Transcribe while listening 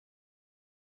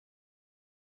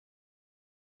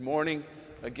Good morning.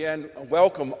 Again,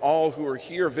 welcome all who are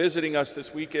here visiting us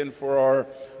this weekend for our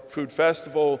food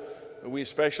festival. We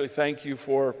especially thank you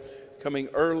for coming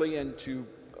early and to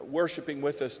worshiping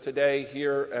with us today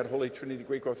here at Holy Trinity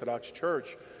Greek Orthodox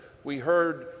Church. We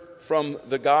heard from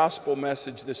the gospel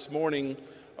message this morning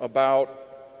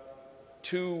about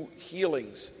two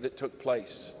healings that took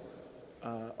place.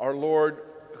 Our Lord,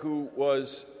 who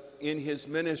was in his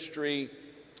ministry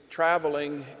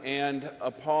traveling, and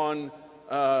upon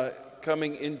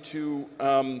coming into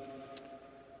a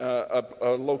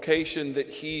location that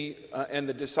he and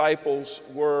the disciples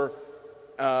were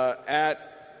at,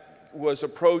 was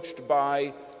approached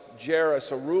by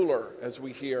Jairus, a ruler, as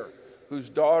we hear, whose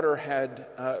daughter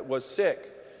was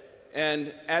sick.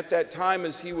 And at that time,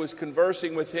 as he was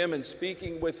conversing with him and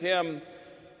speaking with him,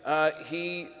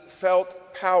 he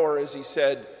felt power, as he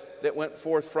said, that went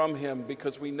forth from him,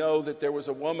 because we know that there was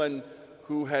a woman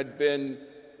who had been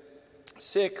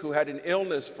sick, who had an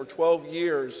illness for 12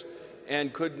 years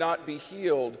and could not be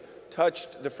healed,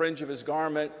 touched the fringe of his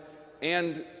garment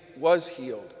and was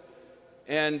healed.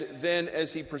 And then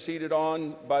as he proceeded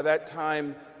on, by that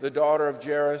time the daughter of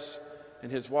Jairus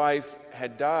and his wife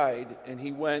had died, and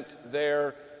he went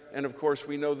there, and of course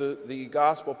we know the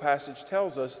gospel passage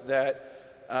tells us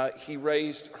that he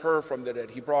raised her from the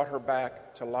dead. He brought her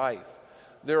back to life.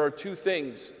 There are two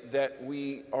things that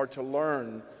we are to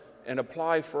learn and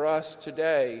apply for us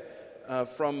today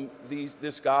from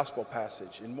this gospel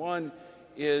passage. And one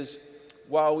is,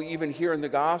 while we even hear in the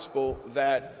gospel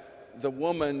that the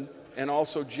woman and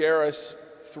also Jairus,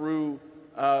 through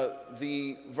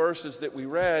the verses that we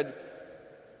read,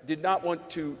 did not want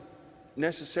to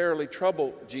necessarily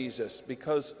trouble Jesus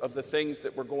because of the things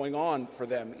that were going on for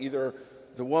them, either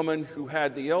the woman who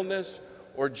had the illness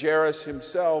or Jairus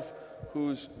himself,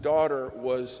 whose daughter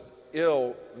was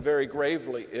ill, very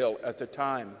gravely ill at the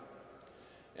time.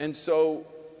 And so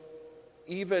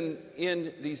even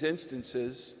in these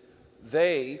instances,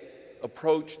 they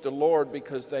approached the Lord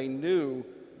because they knew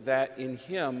that in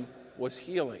him was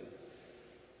healing.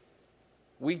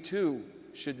 We too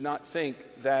should not think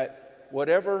that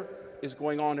whatever is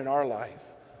going on in our life,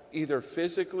 either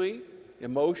physically,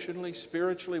 emotionally,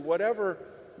 spiritually, whatever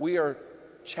we are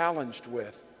challenged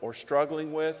with or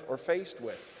struggling with or faced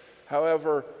with,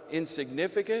 however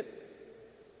insignificant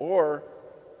or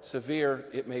severe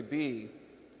it may be,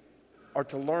 are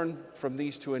to learn from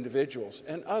these two individuals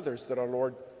and others that our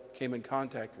Lord came in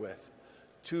contact with,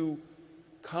 to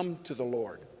come to the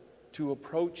Lord, to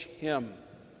approach him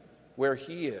where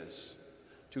he is,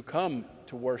 to come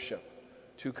to worship,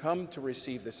 to come to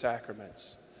receive the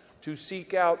sacraments, to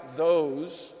seek out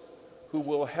those who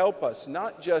will help us,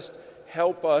 not just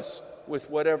help us with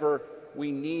whatever we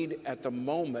need at the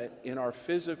moment in our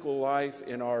physical life,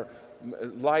 in our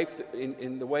life,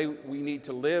 in the way we need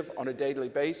to live on a daily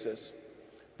basis,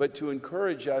 but to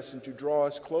encourage us and to draw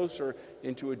us closer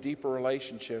into a deeper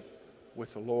relationship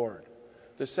with the Lord.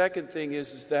 The second thing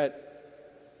is that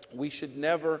we should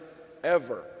never,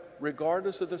 ever,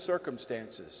 regardless of the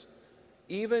circumstances,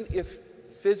 even if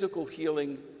physical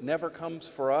healing never comes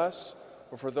for us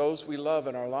or for those we love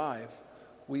in our life,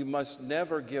 we must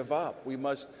never give up. We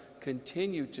must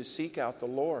continue to seek out the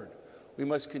Lord. We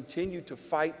must continue to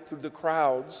fight through the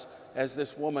crowds as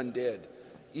this woman did,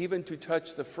 even to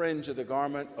touch the fringe of the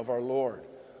garment of our Lord.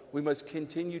 We must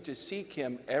continue to seek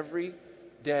him every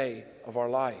day of our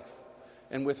life.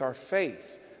 And with our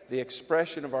faith, the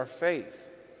expression of our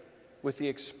faith, with the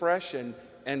expression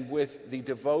and with the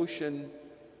devotion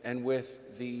and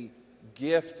with the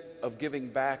gift of giving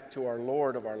back to our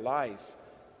Lord of our life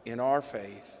in our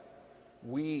faith,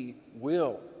 we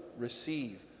will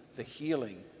receive the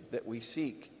healing that we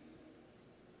seek.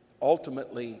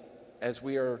 Ultimately, as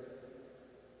we are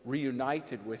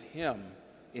reunited with him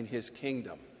in his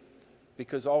kingdom,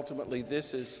 because ultimately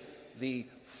this is the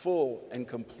full and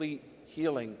complete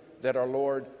healing that our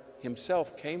Lord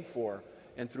himself came for,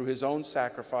 and through his own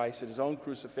sacrifice and his own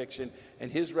crucifixion and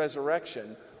his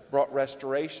resurrection brought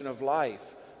restoration of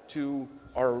life to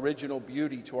our original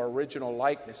beauty, to our original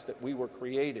likeness, that we were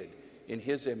created in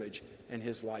his image and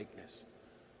his likeness.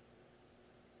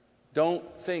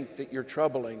 Don't think that you're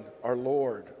troubling our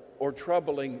Lord or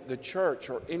troubling the church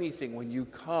or anything when you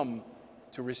come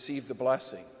to receive the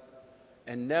blessing.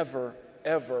 And never,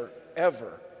 ever,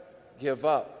 ever give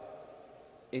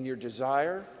up in your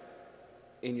desire,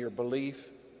 in your belief,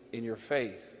 in your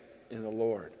faith in the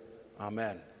Lord.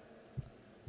 Amen.